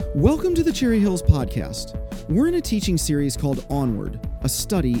Welcome to the Cherry Hills Podcast. We're in a teaching series called Onward, a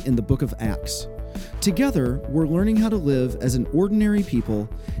study in the book of Acts. Together, we're learning how to live as an ordinary people,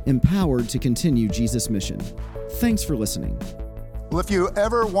 empowered to continue Jesus' mission. Thanks for listening. Well, if you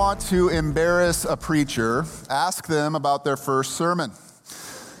ever want to embarrass a preacher, ask them about their first sermon.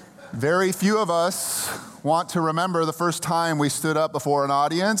 Very few of us want to remember the first time we stood up before an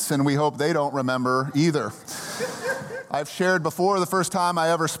audience, and we hope they don't remember either. I've shared before the first time I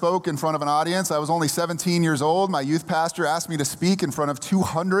ever spoke in front of an audience. I was only 17 years old. My youth pastor asked me to speak in front of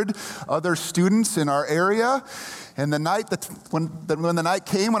 200 other students in our area. And the night when the night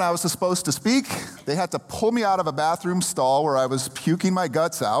came when I was supposed to speak, they had to pull me out of a bathroom stall where I was puking my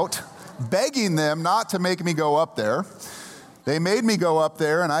guts out, begging them not to make me go up there. They made me go up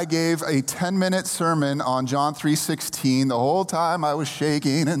there, and I gave a 10-minute sermon on John 3:16. The whole time I was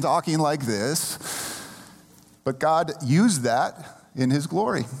shaking and talking like this. But God used that in His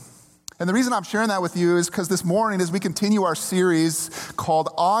glory. And the reason I'm sharing that with you is because this morning, as we continue our series called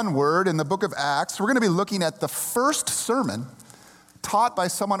Onward in the book of Acts, we're going to be looking at the first sermon taught by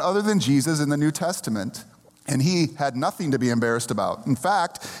someone other than Jesus in the New Testament. And he had nothing to be embarrassed about. In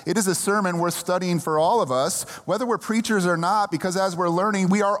fact, it is a sermon worth studying for all of us, whether we're preachers or not, because as we're learning,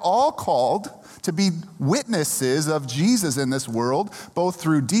 we are all called to be witnesses of Jesus in this world, both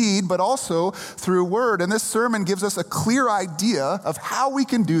through deed, but also through word. And this sermon gives us a clear idea of how we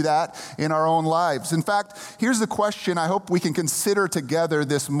can do that in our own lives. In fact, here's the question I hope we can consider together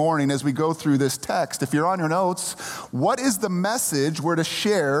this morning as we go through this text. If you're on your notes, what is the message we're to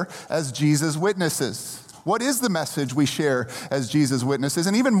share as Jesus' witnesses? What is the message we share as Jesus' witnesses?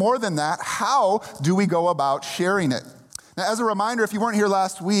 And even more than that, how do we go about sharing it? Now, as a reminder, if you weren't here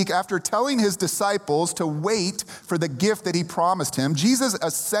last week, after telling his disciples to wait for the gift that he promised him, Jesus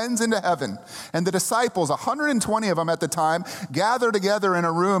ascends into heaven. And the disciples, 120 of them at the time, gather together in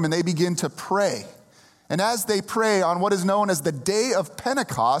a room and they begin to pray. And as they pray on what is known as the day of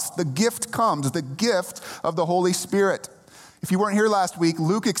Pentecost, the gift comes, the gift of the Holy Spirit. If you weren't here last week,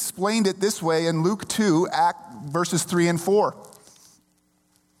 Luke explained it this way in Luke 2, verses 3 and 4.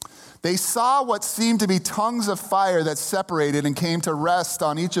 They saw what seemed to be tongues of fire that separated and came to rest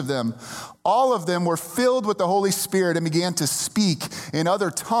on each of them. All of them were filled with the Holy Spirit and began to speak in other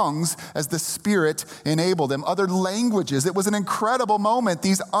tongues as the Spirit enabled them, other languages. It was an incredible moment.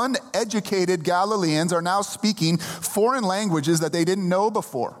 These uneducated Galileans are now speaking foreign languages that they didn't know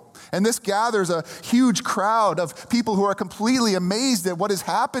before. And this gathers a huge crowd of people who are completely amazed at what is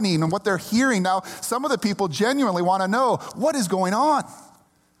happening and what they're hearing. Now, some of the people genuinely want to know what is going on,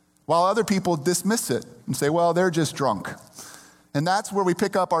 while other people dismiss it and say, well, they're just drunk. And that's where we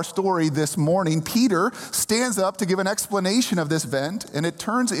pick up our story this morning. Peter stands up to give an explanation of this event, and it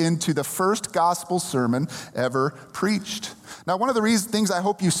turns into the first gospel sermon ever preached. Now, one of the things I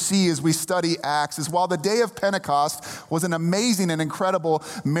hope you see as we study Acts is while the day of Pentecost was an amazing and incredible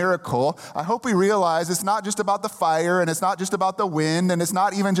miracle, I hope we realize it's not just about the fire, and it's not just about the wind, and it's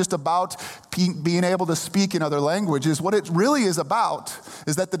not even just about being able to speak in other languages. What it really is about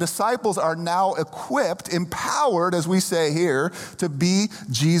is that the disciples are now equipped, empowered, as we say here, to be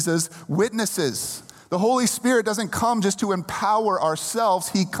Jesus' witnesses. The Holy Spirit doesn't come just to empower ourselves.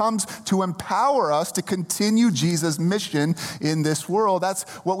 He comes to empower us to continue Jesus' mission in this world. That's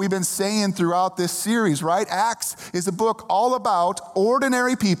what we've been saying throughout this series, right? Acts is a book all about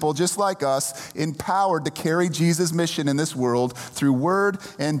ordinary people just like us, empowered to carry Jesus' mission in this world through word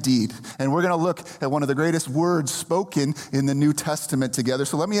and deed. And we're going to look at one of the greatest words spoken in the New Testament together.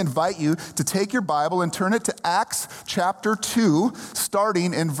 So let me invite you to take your Bible and turn it to Acts chapter 2,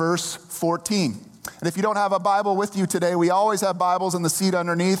 starting in verse 14. And if you don't have a Bible with you today, we always have Bibles in the seat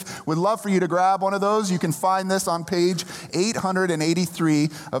underneath. We'd love for you to grab one of those. You can find this on page 883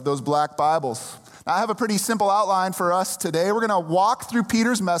 of those black Bibles. Now, I have a pretty simple outline for us today. We're going to walk through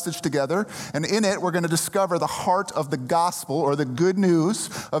Peter's message together, and in it, we're going to discover the heart of the gospel, or the good news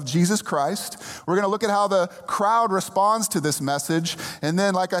of Jesus Christ. We're going to look at how the crowd responds to this message, and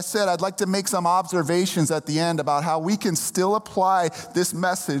then, like I said, I'd like to make some observations at the end about how we can still apply this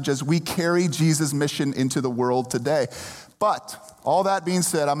message as we carry Jesus' mission into the world today. But, all that being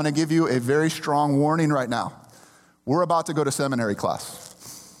said, I'm going to give you a very strong warning right now. We're about to go to seminary class.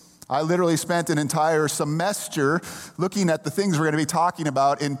 I literally spent an entire semester looking at the things we're going to be talking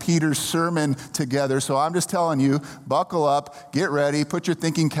about in Peter's sermon together. So I'm just telling you, buckle up, get ready, put your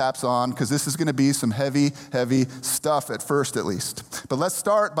thinking caps on, because this is going to be some heavy, heavy stuff at first at least. But let's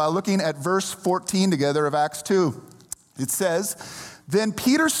start by looking at verse 14 together of Acts 2. It says, "Then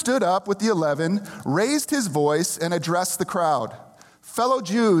Peter stood up with the 11, raised his voice, and addressed the crowd. Fellow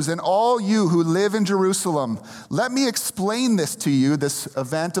Jews and all you who live in Jerusalem, let me explain this to you, this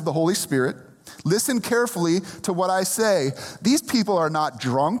event of the Holy Spirit. Listen carefully to what I say. These people are not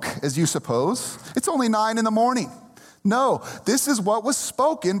drunk, as you suppose. It's only 9 a.m. No, this is what was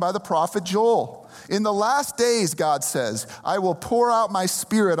spoken by the prophet Joel. In the last days, God says, I will pour out my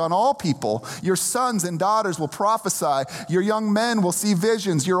spirit on all people. Your sons and daughters will prophesy. Your young men will see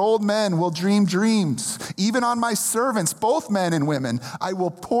visions. Your old men will dream dreams. Even on my servants, both men and women, I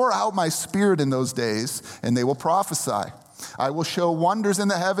will pour out my spirit in those days, and they will prophesy. I will show wonders in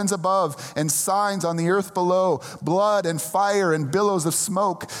the heavens above and signs on the earth below, blood and fire and billows of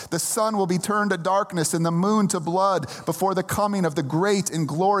smoke. The sun will be turned to darkness and the moon to blood before the coming of the great and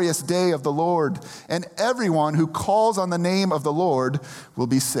glorious day of the Lord. And everyone who calls on the name of the Lord will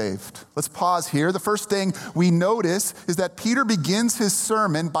be saved. Let's pause here. The first thing we notice is that Peter begins his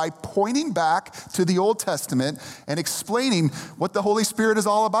sermon by pointing back to the Old Testament and explaining what the Holy Spirit is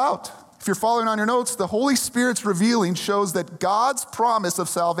all about. If you're following on your notes, the Holy Spirit's revealing shows that God's promise of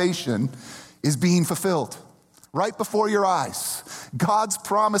salvation is being fulfilled right before your eyes. God's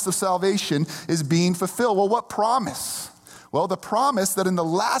promise of salvation is being fulfilled. Well, what promise? Well, the promise that in the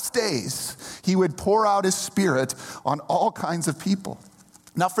last days, he would pour out his Spirit on all kinds of people.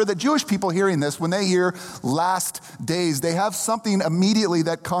 Now, for the Jewish people hearing this, when they hear last days, they have something immediately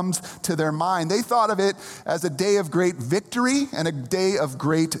that comes to their mind. They thought of it as a day of great victory and a day of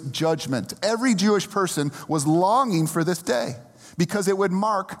great judgment. Every Jewish person was longing for this day because it would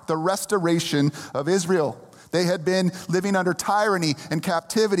mark the restoration of Israel. They had been living under tyranny and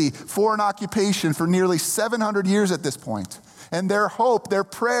captivity, foreign occupation for nearly 700 years at this point. And their hope, their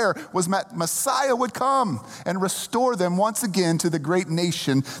prayer was that Messiah would come and restore them once again to the great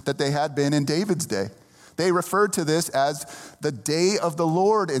nation that they had been in David's day. They referred to this as the day of the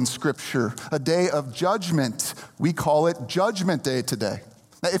Lord in Scripture, a day of judgment. We call it Judgment Day today.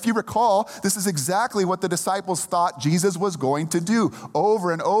 Now, if you recall, this is exactly what the disciples thought Jesus was going to do.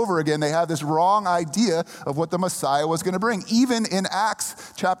 Over and over again, they had this wrong idea of what the Messiah was going to bring. Even in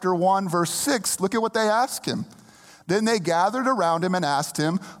Acts chapter 1, verse 6, look at what they asked him. Then they gathered around him and asked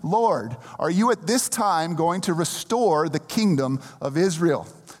him, Lord, are you at this time going to restore the kingdom of Israel?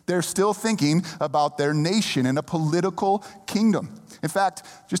 They're still thinking about their nation and a political kingdom. In fact,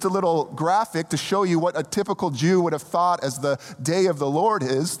 just a little graphic to show you what a typical Jew would have thought as the day of the Lord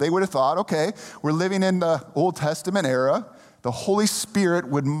is. They would have thought, okay, we're living in the Old Testament era. The Holy Spirit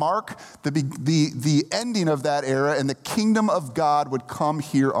would mark the ending of that era, and the kingdom of God would come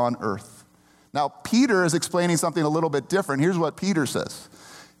here on earth. Now, Peter is explaining something a little bit different. Here's what Peter says.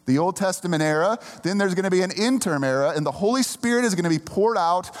 The Old Testament era, then there's going to be an interim era, and the Holy Spirit is going to be poured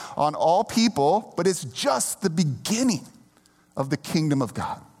out on all people, but it's just the beginning of the kingdom of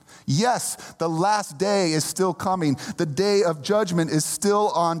God. Yes, the last day is still coming. The day of judgment is still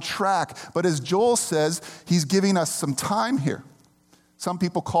on track. But as Joel says, he's giving us some time here. Some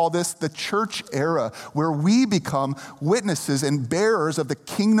people call this the church era, where we become witnesses and bearers of the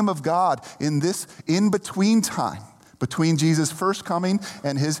kingdom of God in this in-between time, between Jesus' first coming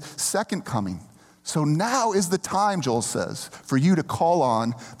and his second coming. So now is the time, Joel says, for you to call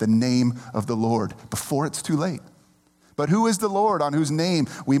on the name of the Lord before it's too late. But who is the Lord on whose name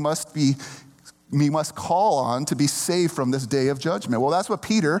we must call on to be saved from this day of judgment? Well, that's what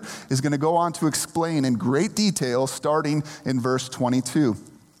Peter is going to go on to explain in great detail, starting in verse 22.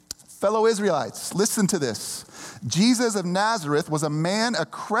 Fellow Israelites, listen to this. Jesus of Nazareth was a man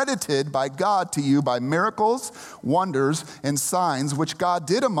accredited by God to you by miracles, wonders, and signs which God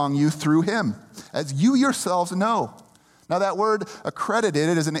did among you through him, as you yourselves know. Now, that word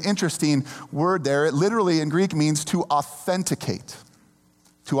accredited is an interesting word there. It literally in Greek means to authenticate.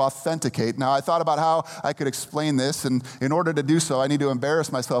 To authenticate. Now, I thought about how I could explain this, and in order to do so, I need to embarrass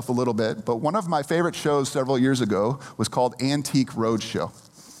myself a little bit. But one of my favorite shows several years ago was called Antique Roadshow.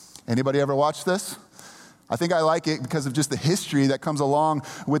 Anybody ever watch this? I think I like it because of just the history that comes along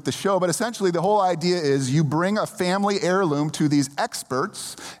with the show. But essentially, the whole idea is you bring a family heirloom to these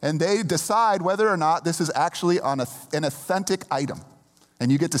experts, and they decide whether or not this is actually an authentic item.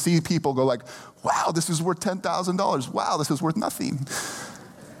 And you get to see people go like, wow, this is worth $10,000. Wow, this is worth nothing.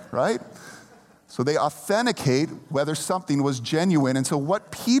 Right? So they authenticate whether something was genuine. And so what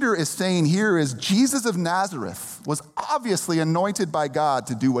Peter is saying here is Jesus of Nazareth was obviously anointed by God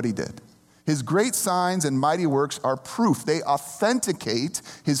to do what he did. His great signs and mighty works are proof. They authenticate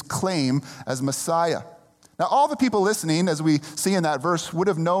his claim as Messiah. Now, all the people listening, as we see in that verse, would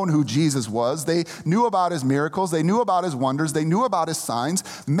have known who Jesus was. They knew about his miracles. They knew about his wonders. They knew about his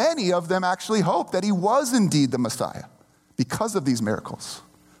signs. Many of them actually hoped that he was indeed the Messiah because of these miracles.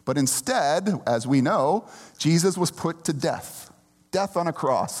 But instead, as we know, Jesus was put to death. death on a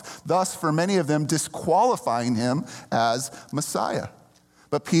cross, thus for many of them disqualifying him as Messiah.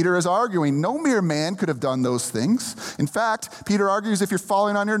 But Peter is arguing no mere man could have done those things. In fact, Peter argues, if you're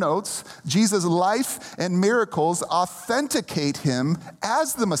following on your notes, Jesus' life and miracles authenticate him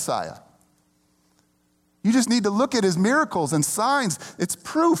as the Messiah. You just need to look at his miracles and signs. It's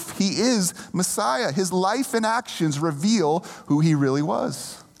proof he is Messiah. His life and actions reveal who he really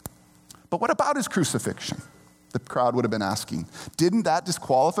was. But what about his crucifixion? The crowd would have been asking. Didn't that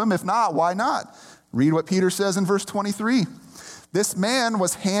disqualify him? If not, why not? Read what Peter says in verse 23. This man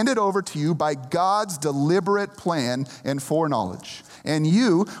was handed over to you by God's deliberate plan and foreknowledge. And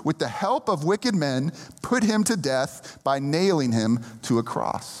you, with the help of wicked men, put him to death by nailing him to a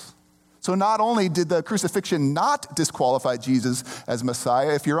cross. So not only did the crucifixion not disqualify Jesus as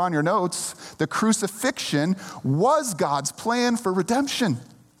Messiah, if you're on your notes, the crucifixion was God's plan for redemption.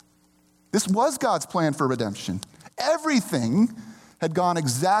 This was God's plan for redemption. Everything had gone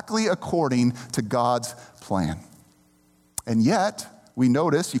exactly according to God's plan. And yet, we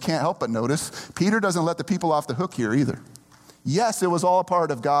notice, you can't help but notice, Peter doesn't let the people off the hook here either. Yes, it was all a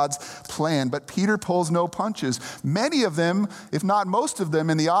part of God's plan, but Peter pulls no punches. Many of them, if not most of them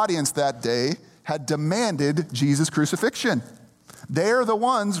in the audience that day, had demanded Jesus' crucifixion. They're the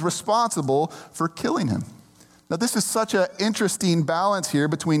ones responsible for killing him. Now, this is such an interesting balance here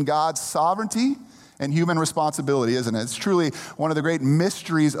between God's sovereignty and human responsibility, isn't it? It's truly one of the great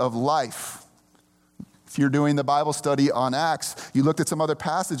mysteries of life. If you're doing the Bible study on Acts, you looked at some other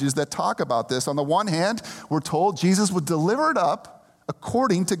passages that talk about this. On the one hand, we're told Jesus was delivered up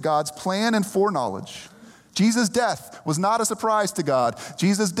according to God's plan and foreknowledge. Jesus' death was not a surprise to God.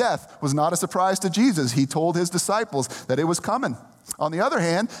 Jesus' death was not a surprise to Jesus. He told his disciples that it was coming. On the other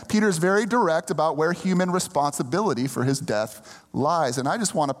hand, Peter's very direct about where human responsibility for his death lies. And I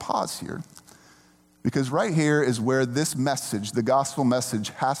just want to pause here, because right here is where this message, the gospel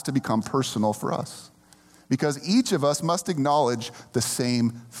message, has to become personal for us. Because each of us must acknowledge the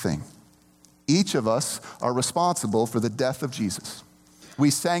same thing. Each of us are responsible for the death of Jesus. We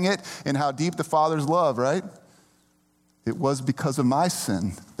sang it in How Deep the Father's Love, right? It was because of my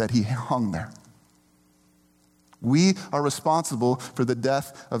sin that he hung there. We are responsible for the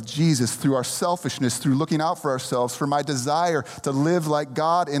death of Jesus through our selfishness, through looking out for ourselves, for my desire to live like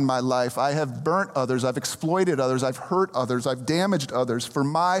God in my life. I have burnt others, I've exploited others, I've hurt others, I've damaged others for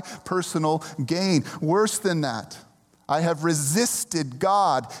my personal gain. Worse than that, I have resisted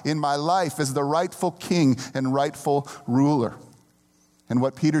God in my life as the rightful king and rightful ruler. And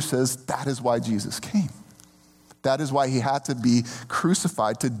what Peter says, that is why Jesus came. That is why he had to be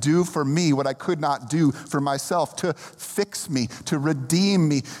crucified, to do for me what I could not do for myself, to fix me, to redeem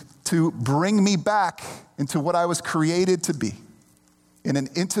me, to bring me back into what I was created to be, in an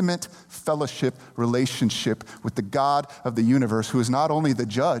intimate fellowship relationship with the God of the universe, who is not only the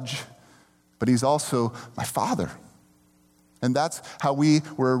judge, but he's also my Father. And that's how we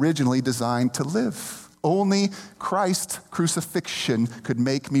were originally designed to live. Only Christ's crucifixion could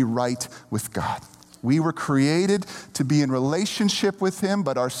make me right with God. We were created to be in relationship with him,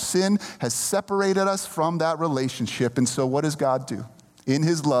 but our sin has separated us from that relationship. And so what does God do? In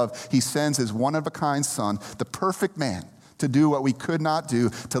his love, he sends his one-of-a-kind son, the perfect man, to do what we could not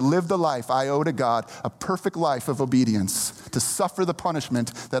do, to live the life I owe to God, a perfect life of obedience, to suffer the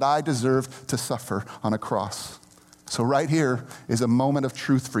punishment that I deserved to suffer on a cross. So right here is a moment of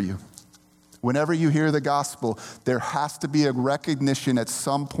truth for you. Whenever you hear the gospel, there has to be a recognition at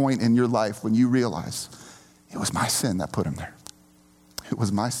some point in your life when you realize it was my sin that put him there. It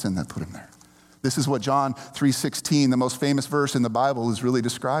was my sin that put him there. This is what John 3:16, the most famous verse in the Bible, is really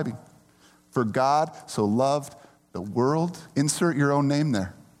describing. For God so loved the world, insert your own name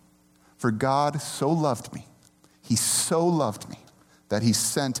there. For God so loved me, he so loved me, that he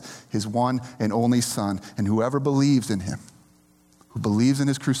sent his one and only son, and whoever believes in him, who believes in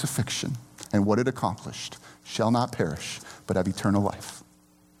his crucifixion, and what it accomplished, shall not perish, but have eternal life.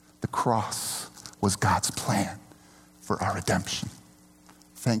 The cross was God's plan for our redemption.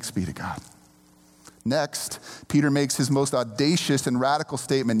 Thanks be to God. Next, Peter makes his most audacious and radical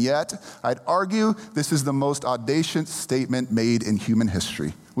statement yet. I'd argue this is the most audacious statement made in human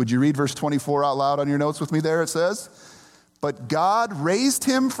history. Would you read verse 24 out loud on your notes with me there? It says, "But God raised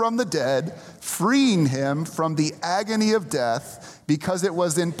him from the dead, freeing him from the agony of death, because it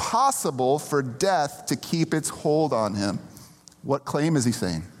was impossible for death to keep its hold on him." What claim is he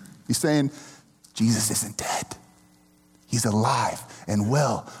saying? He's saying, Jesus isn't dead. He's alive and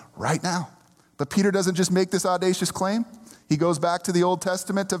well right now. But Peter doesn't just make this audacious claim. He goes back to the Old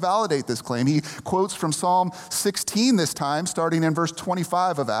Testament to validate this claim. He quotes from Psalm 16 this time, starting in verse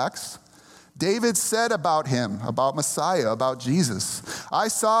 25 of Acts. David said about him, about Messiah, about Jesus, I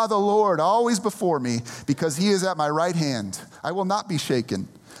saw the Lord always before me because he is at my right hand. I will not be shaken.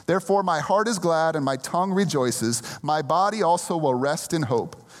 Therefore, my heart is glad and my tongue rejoices. My body also will rest in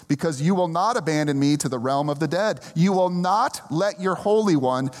hope because you will not abandon me to the realm of the dead. You will not let your Holy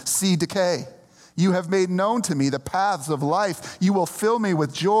One see decay. You have made known to me the paths of life. You will fill me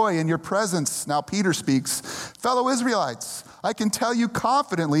with joy in your presence. Now Peter speaks, fellow Israelites, I can tell you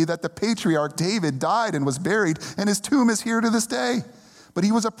confidently that the patriarch David died and was buried, and his tomb is here to this day. But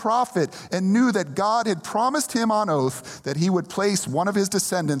he was a prophet and knew that God had promised him on oath that he would place one of his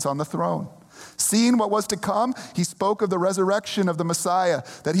descendants on the throne. Seeing what was to come, he spoke of the resurrection of the Messiah,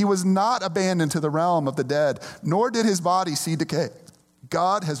 that he was not abandoned to the realm of the dead, nor did his body see decay.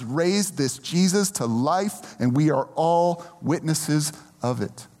 God has raised this Jesus to life, and we are all witnesses of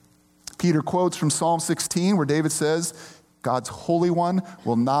it. Peter quotes from Psalm 16, where David says, God's Holy One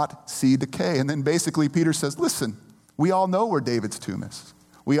will not see decay. And then basically Peter says, listen, we all know where David's tomb is.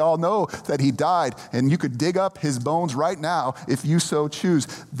 We all know that he died, and you could dig up his bones right now if you so choose.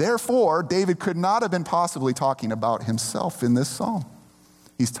 Therefore, David could not have been possibly talking about himself in this psalm.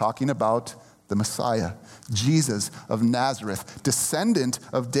 He's talking about the Messiah, Jesus of Nazareth, descendant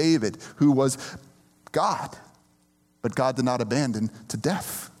of David, who was God, but God did not abandon to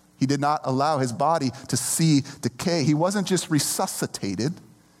death. He did not allow his body to see decay. He wasn't just resuscitated,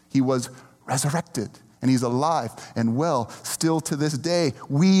 he was resurrected. And he's alive and well still to this day.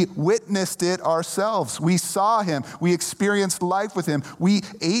 We witnessed it ourselves. We saw him. We experienced life with him. We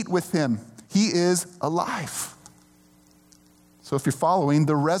ate with him. He is alive. So if you're following,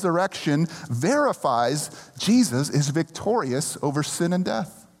 the resurrection verifies Jesus is victorious over sin and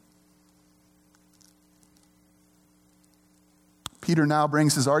death. Peter now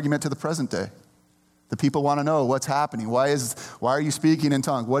brings his argument to the present day. The people want to know what's happening. Why are you speaking in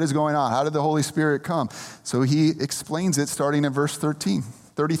tongues? What is going on? How did the Holy Spirit come? So he explains it starting in verse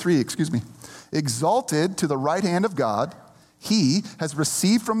 33. Exalted to the right hand of God, he has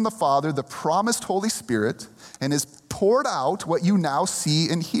received from the Father the promised Holy Spirit and has poured out what you now see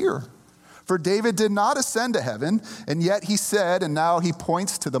and hear. For David did not ascend to heaven, and yet he said, and now he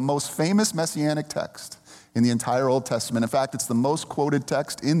points to the most famous messianic text in the entire Old Testament. In fact, it's the most quoted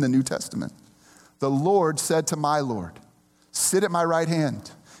text in the New Testament. The Lord said to my Lord, sit at my right hand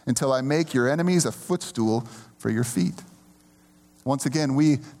until I make your enemies a footstool for your feet. Once again,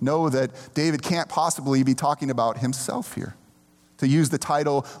 we know that David can't possibly be talking about himself here. To use the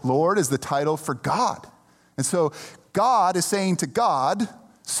title Lord is the title for God. And so God is saying to God,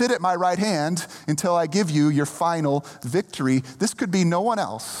 sit at my right hand until I give you your final victory. This could be no one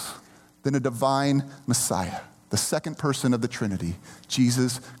else than a divine Messiah, the second person of the Trinity,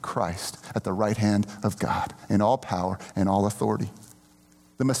 Jesus Christ, at the right hand of God in all power and all authority.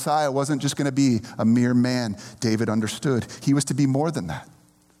 The Messiah wasn't just going to be a mere man, David understood. He was to be more than that.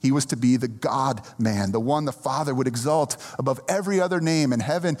 He was to be the God-man, the one the Father would exalt above every other name in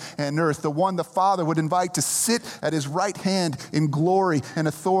heaven and earth, the one the Father would invite to sit at his right hand in glory and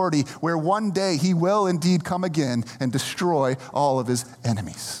authority, where one day he will indeed come again and destroy all of his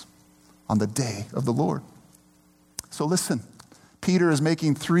enemies on the day of the Lord. So listen, Peter is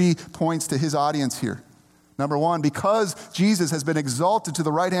making 3 points to his audience here. Number one, because Jesus has been exalted to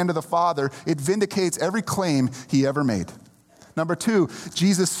the right hand of the Father, it vindicates every claim he ever made. Number two,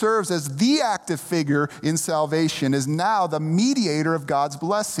 Jesus serves as the active figure in salvation, is now the mediator of God's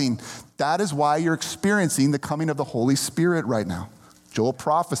blessing. That is why you're experiencing the coming of the Holy Spirit right now. Joel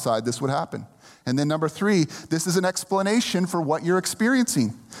prophesied this would happen. And then number three, this is an explanation for what you're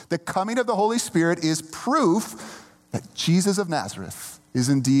experiencing. The coming of the Holy Spirit is proof that Jesus of Nazareth is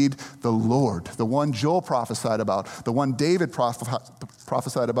indeed the Lord, the one Joel prophesied about, the one David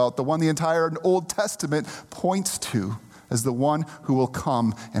prophesied about, the one the entire Old Testament points to as the one who will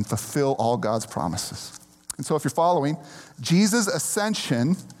come and fulfill all God's promises. And so if you're following, Jesus'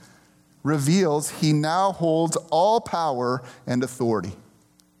 ascension reveals he now holds all power and authority.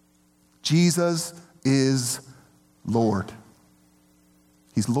 Jesus is Lord.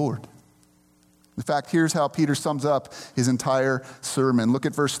 He's Lord. In fact, here's how Peter sums up his entire sermon. Look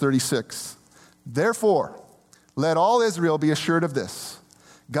at verse 36. Therefore, let all Israel be assured of this.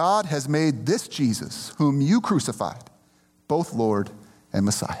 God has made this Jesus, whom you crucified, both Lord and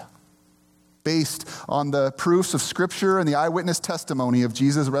Messiah. Based on the proofs of Scripture and the eyewitness testimony of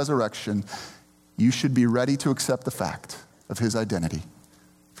Jesus' resurrection, you should be ready to accept the fact of his identity.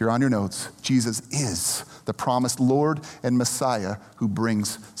 If you're on your notes, Jesus is the promised Lord and Messiah who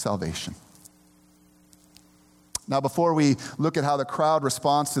brings salvation. Now, before we look at how the crowd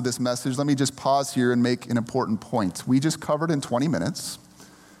responds to this message, let me just pause here and make an important point. We just covered in 20 minutes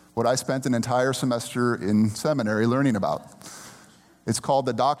what I spent an entire semester in seminary learning about. It's called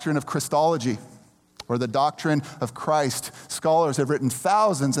the doctrine of Christology, or the doctrine of Christ. Scholars have written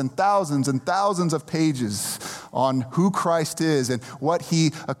thousands and thousands and thousands of pages on who Christ is and what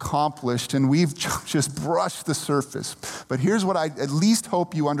he accomplished, and we've just brushed the surface. But here's what I at least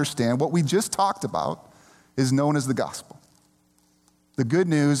hope you understand. What we just talked about is known as the gospel. The good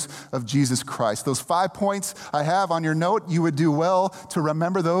news of Jesus Christ. Those 5 points I have on your note, you would do well to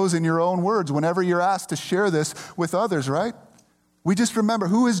remember those in your own words whenever you're asked to share this with others, right? We just remember,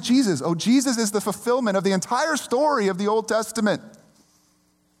 who is Jesus? Oh, Jesus is the fulfillment of the entire story of the Old Testament.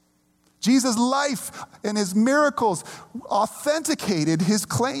 Jesus' life and his miracles authenticated his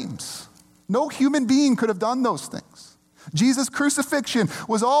claims. No human being could have done those things. Jesus' crucifixion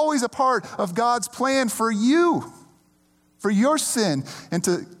was always a part of God's plan for you, for your sin, and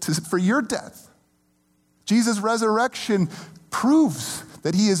for your death. Jesus' resurrection proves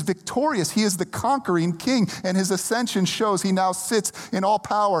that he is victorious. He is the conquering king, and his ascension shows he now sits in all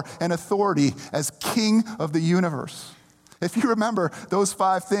power and authority as king of the universe. If you remember those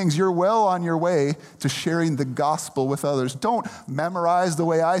 5 things, you're well on your way to sharing the gospel with others. Don't memorize the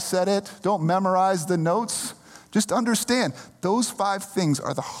way I said it. Don't memorize the notes. Just understand, those 5 things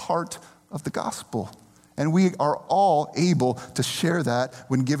are the heart of the gospel, and we are all able to share that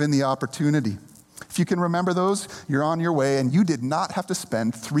when given the opportunity. If you can remember those, you're on your way, and you did not have to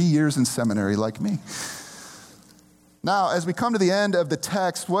spend 3 years in seminary like me. Now, as we come to the end of the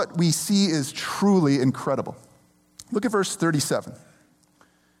text, what we see is truly incredible. Look at verse 37.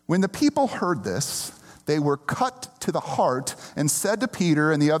 When the people heard this, they were cut to the heart and said to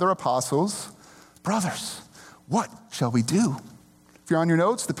Peter and the other apostles, "Brothers, what shall we do?" If you're on your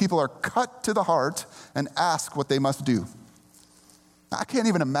notes, the people are cut to the heart and ask what they must do. I can't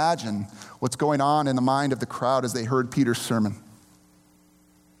even imagine what's going on in the mind of the crowd as they heard Peter's sermon.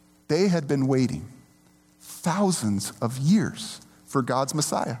 They had been waiting thousands of years for God's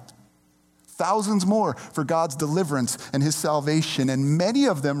Messiah. Thousands more for God's deliverance and his salvation. And many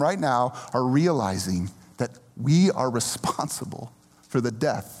of them right now are realizing that we are responsible for the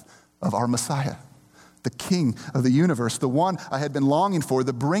death of our Messiah, the King of the universe, the one I had been longing for,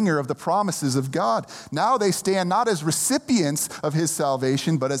 the bringer of the promises of God. Now they stand not as recipients of his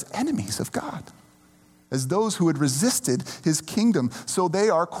salvation, but as enemies of God, as those who had resisted his kingdom. So they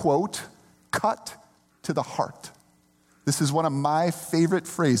are, quote, cut to the heart. This is one of my favorite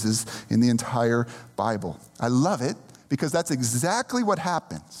phrases in the entire Bible. I love it because that's exactly what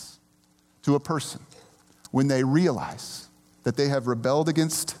happens to a person when they realize that they have rebelled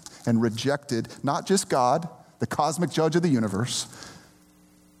against and rejected not just God, the cosmic judge of the universe,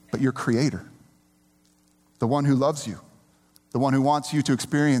 but your creator, the one who loves you, the one who wants you to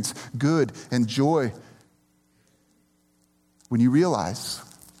experience good and joy. When you realize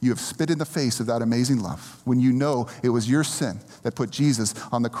you have spit in the face of that amazing love, when you know it was your sin that put Jesus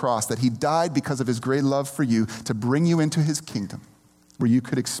on the cross, that he died because of his great love for you to bring you into his kingdom, where you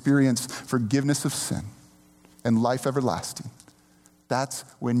could experience forgiveness of sin and life everlasting. That's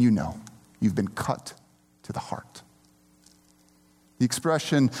when you know you've been cut to the heart. The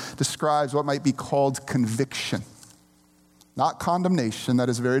expression describes what might be called conviction. Not condemnation, that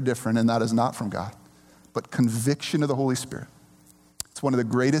is very different, and that is not from God, but conviction of the Holy Spirit. It's one of the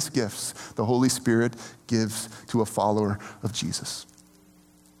greatest gifts the Holy Spirit gives to a follower of Jesus.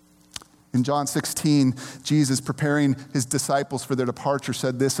 In John 16, Jesus, preparing his disciples for their departure,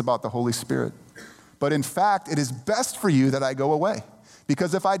 said this about the Holy Spirit. "But in fact, it is best for you that I go away.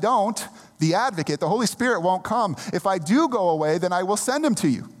 Because if I don't, the advocate, the Holy Spirit, won't come. If I do go away, then I will send him to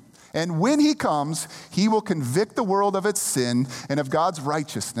you. And when he comes, he will convict the world of its sin and of God's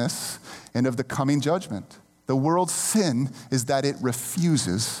righteousness and of the coming judgment. The world's sin is that it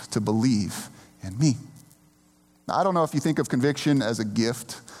refuses to believe in me." Now, I don't know if you think of conviction as a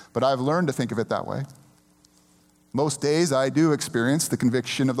gift, but I've learned to think of it that way. Most days I do experience the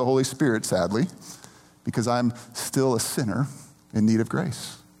conviction of the Holy Spirit, sadly, because I'm still a sinner in need of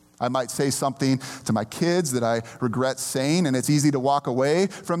grace. I might say something to my kids that I regret saying, and it's easy to walk away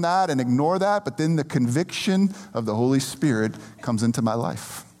from that and ignore that, but then the conviction of the Holy Spirit comes into my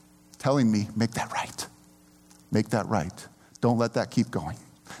life, telling me, make that right. Make that right. Don't let that keep going.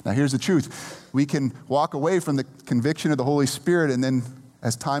 Now here's the truth. We can walk away from the conviction of the Holy Spirit, and then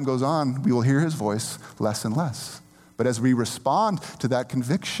as time goes on, we will hear his voice less and less. But as we respond to that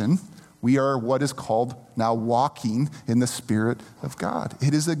conviction, we are what is called now walking in the Spirit of God.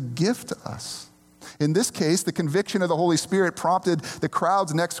 It is a gift to us. In this case, the conviction of the Holy Spirit prompted the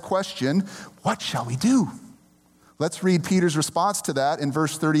crowd's next question, what shall we do? Let's read Peter's response to that in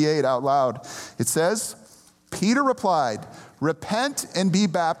verse 38 out loud. It says, Peter replied, "Repent and be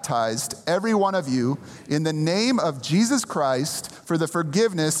baptized, every one of you, in the name of Jesus Christ for the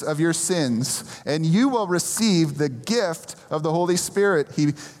forgiveness of your sins, and you will receive the gift of the Holy Spirit."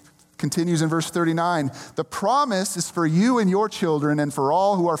 He continues in verse 39, "The promise is for you and your children and for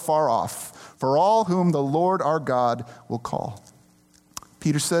all who are far off, for all whom the Lord our God will call."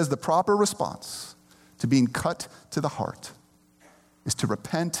 Peter says the proper response to being cut to the heart is to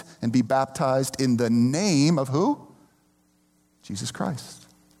repent and be baptized in the name of who? Jesus Christ.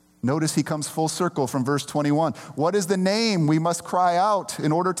 Notice he comes full circle from verse 21. What is the name we must cry out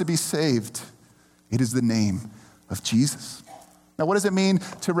in order to be saved? It is the name of Jesus. Now, what does it mean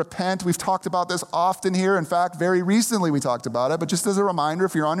to repent? We've talked about this often here. In fact, very recently we talked about it. But just as a reminder,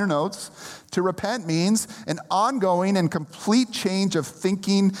 if you're on your notes, to repent means an ongoing and complete change of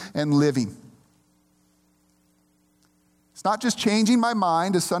thinking and living. It's not just changing my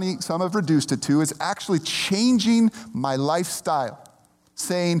mind, as some have reduced it to. It's actually changing my lifestyle.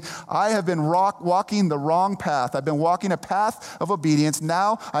 Saying, I have been walking the wrong path. I've been walking a path of obedience.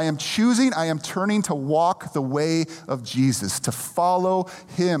 Now I am turning to walk the way of Jesus, to follow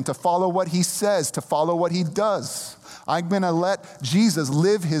him, to follow what he says, to follow what he does. I'm going to let Jesus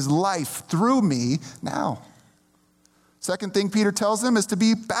live his life through me now. Second thing Peter tells them is to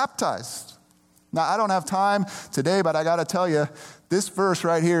be baptized. Now, I don't have time today, but I got to tell you, this verse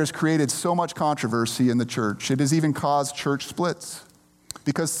right here has created so much controversy in the church. It has even caused church splits,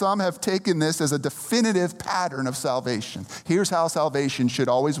 because some have taken this as a definitive pattern of salvation. Here's how salvation should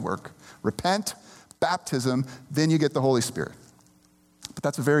always work. Repent, baptism, then you get the Holy Spirit. But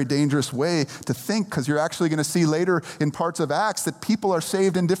that's a very dangerous way to think, because you're actually going to see later in parts of Acts that people are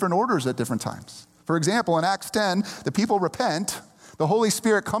saved in different orders at different times. For example, in Acts 10, the people repent. The Holy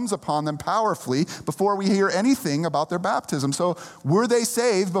Spirit comes upon them powerfully before we hear anything about their baptism. So were they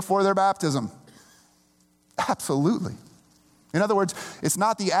saved before their baptism? Absolutely. In other words, it's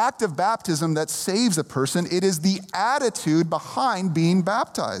not the act of baptism that saves a person. It is the attitude behind being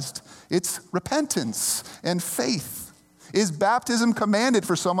baptized. It's repentance and faith. Is baptism commanded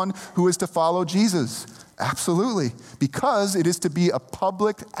for someone who is to follow Jesus? Absolutely, because it is to be a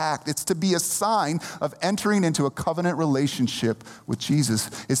public act. It's to be a sign of entering into a covenant relationship with Jesus.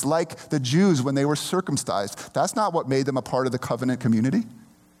 It's like the Jews when they were circumcised. That's not what made them a part of the covenant community.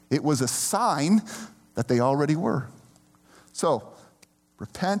 It was a sign that they already were. So,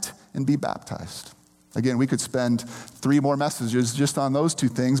 repent and be baptized. Again, we could spend 3 more messages just on those 2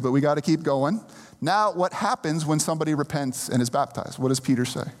 things, but we got to keep going. Now, what happens when somebody repents and is baptized? What does Peter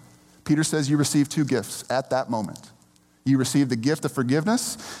say? Peter says you receive 2 gifts at that moment. You receive the gift of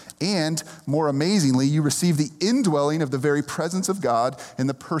forgiveness, and more amazingly, you receive the indwelling of the very presence of God in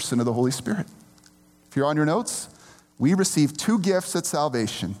the person of the Holy Spirit. If you're on your notes, we receive 2 gifts at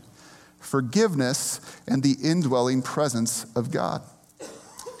salvation: forgiveness and the indwelling presence of God.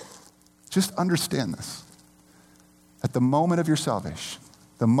 Just understand this. At the moment of your salvation,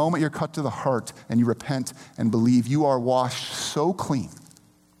 the moment you're cut to the heart and you repent and believe, you are washed so clean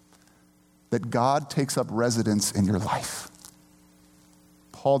that God takes up residence in your life.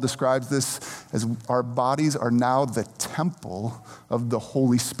 Paul describes this as our bodies are now the temple of the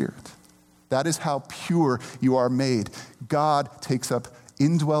Holy Spirit. That is how pure you are made. God takes up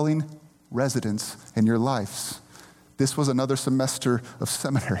indwelling residence in your lives. This was another semester of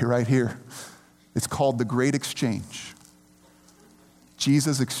seminary right here. It's called the Great Exchange.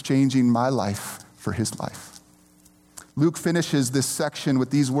 Jesus exchanging my life for his life. Luke finishes this section with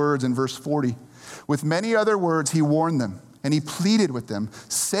these words in verse 40. With many other words, he warned them, and he pleaded with them,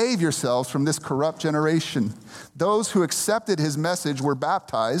 "Save yourselves from this corrupt generation." Those who accepted his message were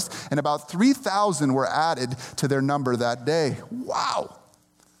baptized, and about 3,000 were added to their number that day. Wow.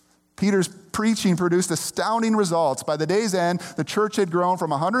 Peter's preaching produced astounding results. By the day's end, the church had grown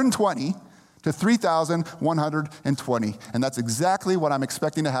from 120 to 3,120. And that's exactly what I'm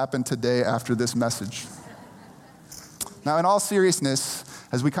expecting to happen today after this message. Now, in all seriousness,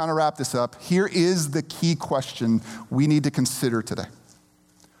 as we kind of wrap this up, here is the key question we need to consider today.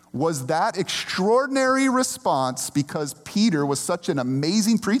 Was that extraordinary response because Peter was such an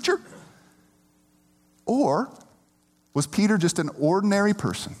amazing preacher? Or was Peter just an ordinary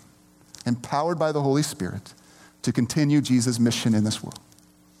person, empowered by the Holy Spirit to continue Jesus' mission in this world?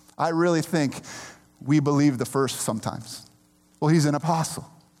 I really think we believe the first sometimes. Well, he's an apostle.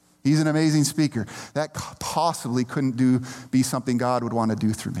 He's an amazing speaker. That possibly couldn't be something God would want to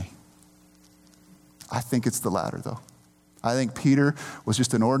do through me. I think it's the latter, though. I think Peter was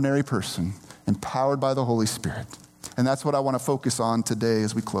just an ordinary person, empowered by the Holy Spirit. And that's what I want to focus on today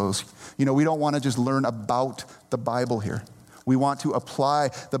as we close. You know, we don't want to just learn about the Bible here. We want to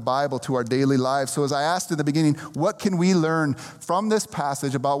apply the Bible to our daily lives. So as I asked in the beginning, what can we learn from this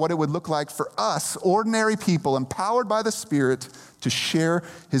passage about what it would look like for us, ordinary people, empowered by the Spirit, to share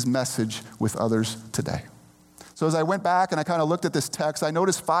his message with others today? So as I went back and I kind of looked at this text, I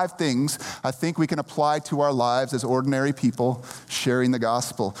noticed 5 things I think we can apply to our lives as ordinary people sharing the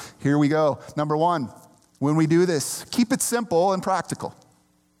gospel. Here we go. Number 1, when we do this, keep it simple and practical.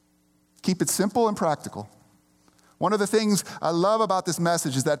 Keep it simple and practical. One of the things I love about this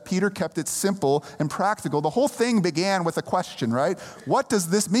message is that Peter kept it simple and practical. The whole thing began with a question, right? What does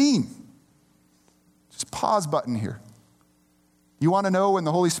this mean? Just pause button here. You want to know when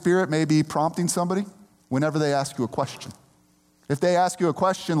the Holy Spirit may be prompting somebody? Whenever they ask you a question. If they ask you a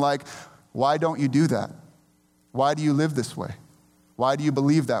question like, why don't you do that? Why do you live this way? Why do you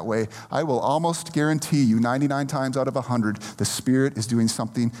believe that way? I will almost guarantee you 99 times out of 100, the Spirit is doing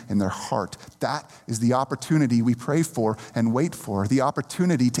something in their heart. That is the opportunity we pray for and wait for, the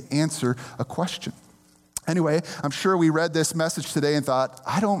opportunity to answer a question. Anyway, I'm sure we read this message today and thought,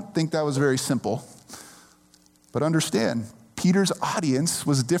 I don't think that was very simple. But understand, Peter's audience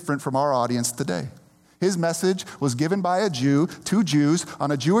was different from our audience today. His message was given by a Jew to Jews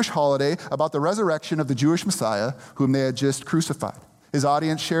on a Jewish holiday about the resurrection of the Jewish Messiah, whom they had just crucified. His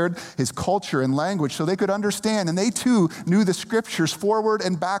audience shared his culture and language so they could understand, and they too knew the scriptures forward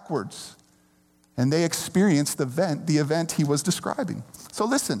and backwards. And they experienced the event he was describing. So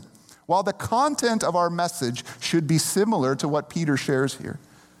listen, while the content of our message should be similar to what Peter shares here,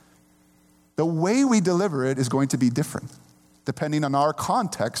 the way we deliver it is going to be different, depending on our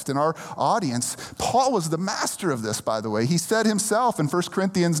context and our audience. Paul was the master of this, by the way. He said himself in 1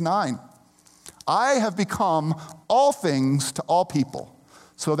 Corinthians 9, I have become all things to all people,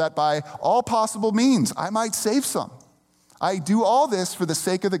 so that by all possible means I might save some. I do all this for the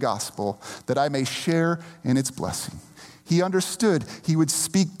sake of the gospel, that I may share in its blessing. He understood he would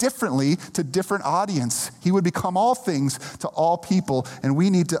speak differently to different audience. He would become all things to all people, and we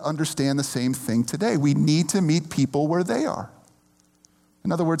need to understand the same thing today. We need to meet people where they are.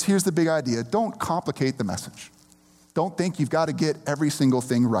 In other words, here's the big idea. Don't complicate the message. Don't think you've got to get every single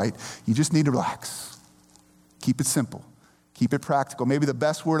thing right. You just need to relax. Keep it simple. Keep it practical. Maybe the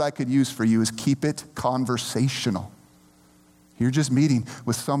best word I could use for you is keep it conversational. You're just meeting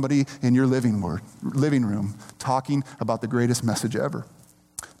with somebody in your living room, talking about the greatest message ever.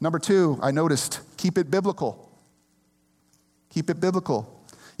 Number 2, I noticed, keep it biblical. Keep it biblical.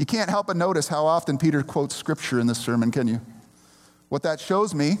 You can't help but notice how often Peter quotes scripture in this sermon, can you? What that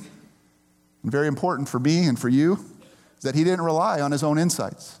shows me, and very important for me and for you, is that he didn't rely on his own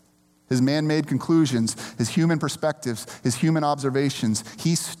insights, his man-made conclusions, his human perspectives, his human observations.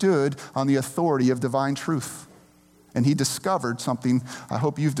 He stood on the authority of divine truth. And he discovered something I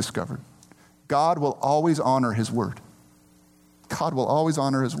hope you've discovered. God will always honor his word. God will always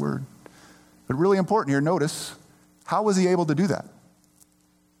honor his word. But really important here, notice, how was he able to do that?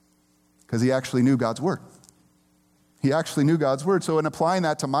 Because he actually knew God's word. He actually knew God's word. So in applying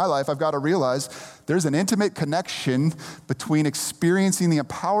that to my life, I've got to realize there's an intimate connection between experiencing the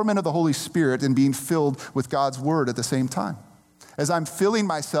empowerment of the Holy Spirit and being filled with God's word at the same time. As I'm filling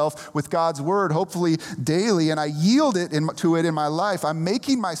myself with God's word, hopefully daily, and I yield to it in my life, I'm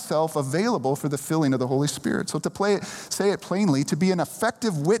making myself available for the filling of the Holy Spirit. So say it plainly, to be an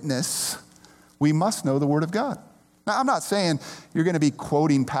effective witness, we must know the word of God. Now, I'm not saying you're going to be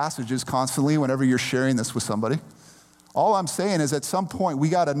quoting passages constantly whenever you're sharing this with somebody. All I'm saying is at some point we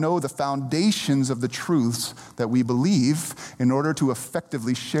got to know the foundations of the truths that we believe in order to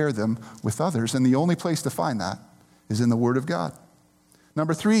effectively share them with others. And the only place to find that is in the Word of God.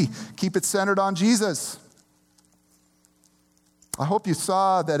 Number 3, keep it centered on Jesus. I hope you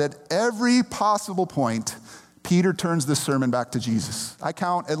saw that at every possible point, Peter turns this sermon back to Jesus. I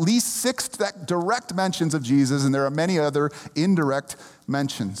count at least 6 direct mentions of Jesus, and there are many other indirect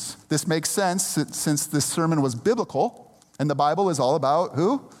mentions. This makes sense since this sermon was biblical, and the Bible is all about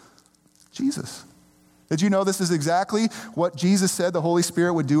who? Jesus. Did you know this is exactly what Jesus said the Holy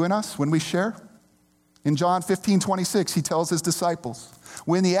Spirit would do in us when we share? In John 15:26, he tells his disciples,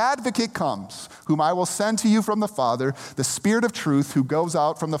 when the advocate comes, whom I will send to you from the Father, the Spirit of truth who goes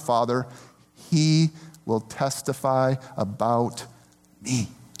out from the Father, he will testify about me.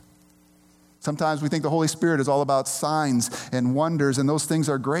 Sometimes we think the Holy Spirit is all about signs and wonders, and those things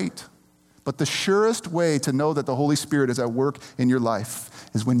are great. But the surest way to know that the Holy Spirit is at work in your life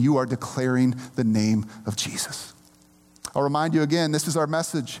is when you are declaring the name of Jesus. I'll remind you again, this is our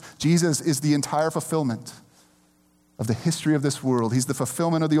message. Jesus is the entire fulfillment of the history of this world. He's the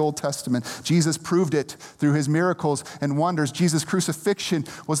fulfillment of the Old Testament. Jesus proved it through his miracles and wonders. Jesus' crucifixion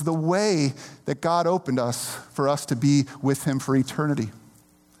was the way that God opened us for us to be with him for eternity.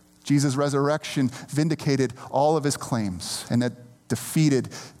 Jesus' resurrection vindicated all of his claims and that defeated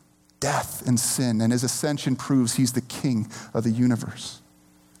death and sin. And his ascension proves he's the king of the universe.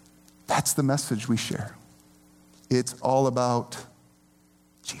 That's the message we share. It's all about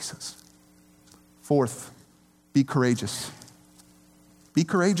Jesus. Fourth, be courageous. Be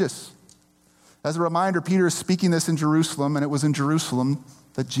courageous. As a reminder, Peter is speaking this in Jerusalem, and it was in Jerusalem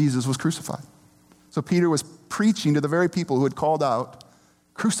that Jesus was crucified. So Peter was preaching to the very people who had called out,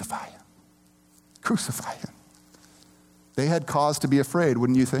 crucify him. Crucify him. They had cause to be afraid,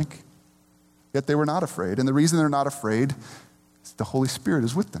 wouldn't you think? Yet they were not afraid. And the reason they're not afraid is the Holy Spirit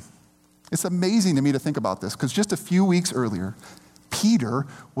is with them. It's amazing to me to think about this, because just a few weeks earlier, Peter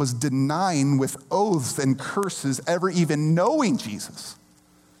was denying with oaths and curses ever even knowing Jesus.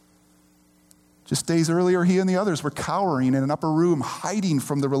 Just days earlier, he and the others were cowering in an upper room, hiding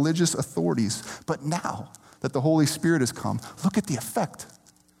from the religious authorities. But now that the Holy Spirit has come, look at the effect.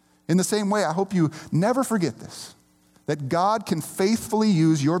 In the same way, I hope you never forget this, that God can faithfully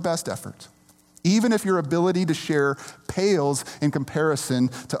use your best effort, even if your ability to share pales in comparison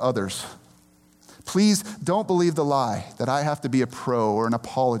to others. Please don't believe the lie that I have to be a pro or an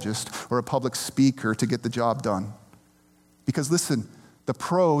apologist or a public speaker to get the job done. Because listen, the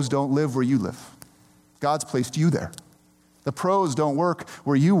pros don't live where you live. God's placed you there. The pros don't work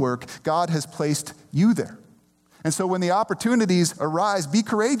where you work. God has placed you there. And so when the opportunities arise, be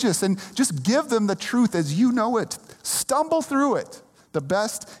courageous and just give them the truth as you know it. Stumble through it the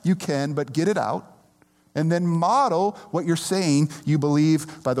best you can, but get it out. And then model what you're saying you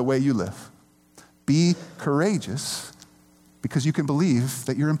believe by the way you live. Be courageous because you can believe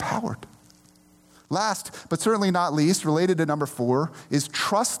that you're empowered. Last, but certainly not least, related to number 4, is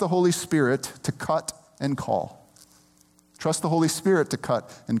trust the Holy Spirit to cut and call. Trust the Holy Spirit to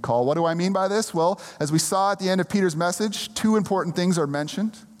cut and call. What do I mean by this? Well, as we saw at the end of Peter's message, 2 important things are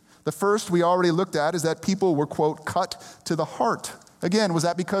mentioned. The first we already looked at is that people were, quote, cut to the heart. Again, was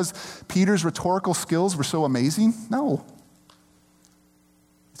that because Peter's rhetorical skills were so amazing? No.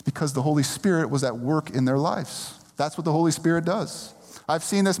 It's because the Holy Spirit was at work in their lives. That's what the Holy Spirit does. I've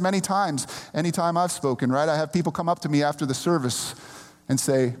seen this many times, anytime I've spoken, right? I have people come up to me after the service and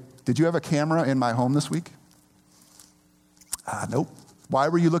say, did you have a camera in my home this week? Nope. Why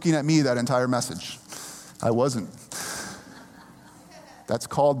were you looking at me that entire message? I wasn't. That's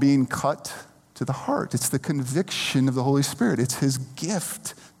called being cut to the heart. It's the conviction of the Holy Spirit. It's his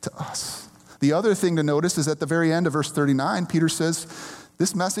gift to us. The other thing to notice is at the very end of verse 39, Peter says,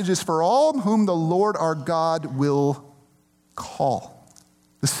 this message is for all whom the Lord our God will call.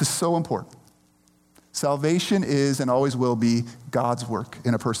 This is so important. Salvation is and always will be God's work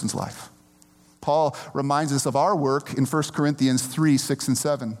in a person's life. Paul reminds us of our work in 1 Corinthians 3, 6, and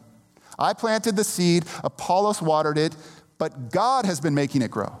 7. I planted the seed, Apollos watered it, but God has been making it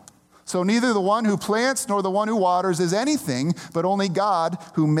grow. So neither the one who plants nor the one who waters is anything, but only God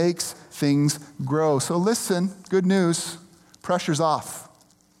who makes things grow. So listen, good news, pressure's off.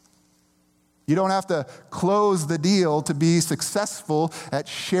 You don't have to close the deal to be successful at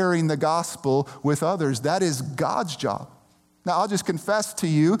sharing the gospel with others. That is God's job. Now, I'll just confess to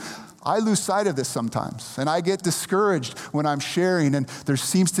you, I lose sight of this sometimes, and I get discouraged when I'm sharing, and there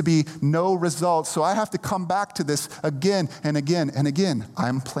seems to be no results. So I have to come back to this again and again and again.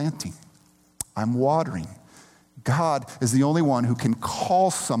 I'm planting. I'm watering. God is the only one who can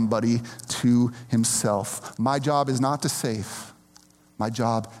call somebody to himself. My job is not to save. My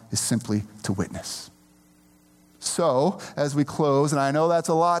job is simply to witness. So, as we close, and I know that's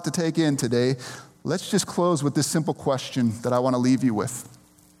a lot to take in today, let's just close with this simple question that I want to leave you with.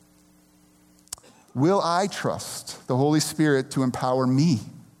 Will I trust the Holy Spirit to empower me,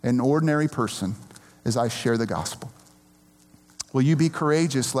 an ordinary person, as I share the gospel? Will you be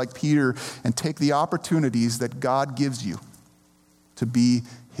courageous like Peter and take the opportunities that God gives you to be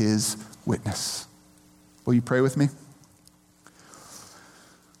his witness? Will you pray with me?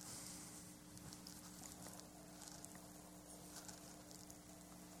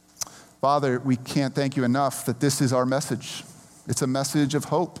 Father, we can't thank you enough that this is our message. It's a message of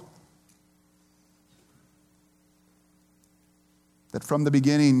hope. That from the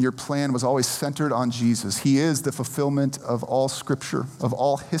beginning, your plan was always centered on Jesus. He is the fulfillment of all scripture, of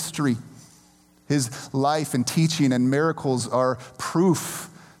all history. His life and teaching and miracles are proof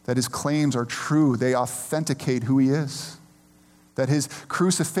that his claims are true. They authenticate who he is. That his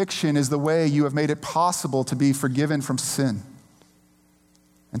crucifixion is the way you have made it possible to be forgiven from sin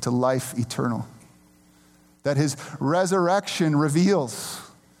and to life eternal. that his resurrection reveals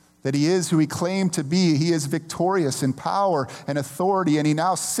that he is who he claimed to be. He is victorious in power and authority, and he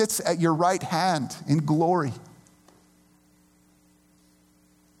now sits at your right hand in glory.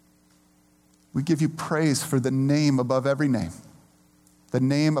 We give you praise for the name above every name, the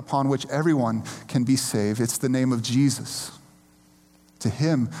name upon which everyone can be saved. It's the name of Jesus. To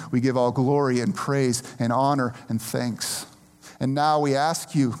him we give all glory and praise and honor and thanks. And now we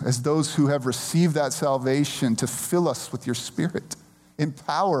ask you, as those who have received that salvation, to fill us with your Spirit.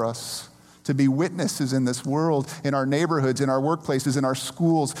 Empower us to be witnesses in this world, in our neighborhoods, in our workplaces, in our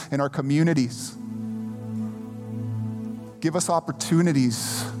schools, in our communities. Give us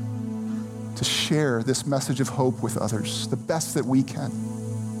opportunities to share this message of hope with others, the best that we can.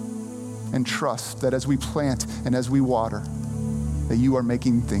 And trust that as we plant and as we water, that you are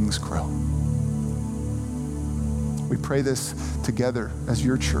making things grow. We pray this together as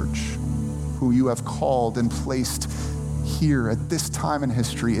your church, who you have called and placed here at this time in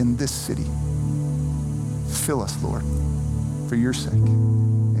history in this city. Fill us, Lord, for your sake.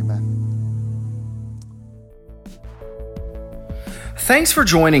 Amen. Thanks for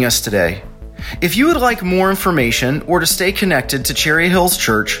joining us today. If you would like more information or to stay connected to Cherry Hills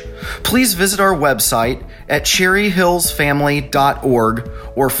Church, please visit our website at cherryhillsfamily.org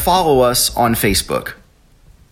or follow us on Facebook.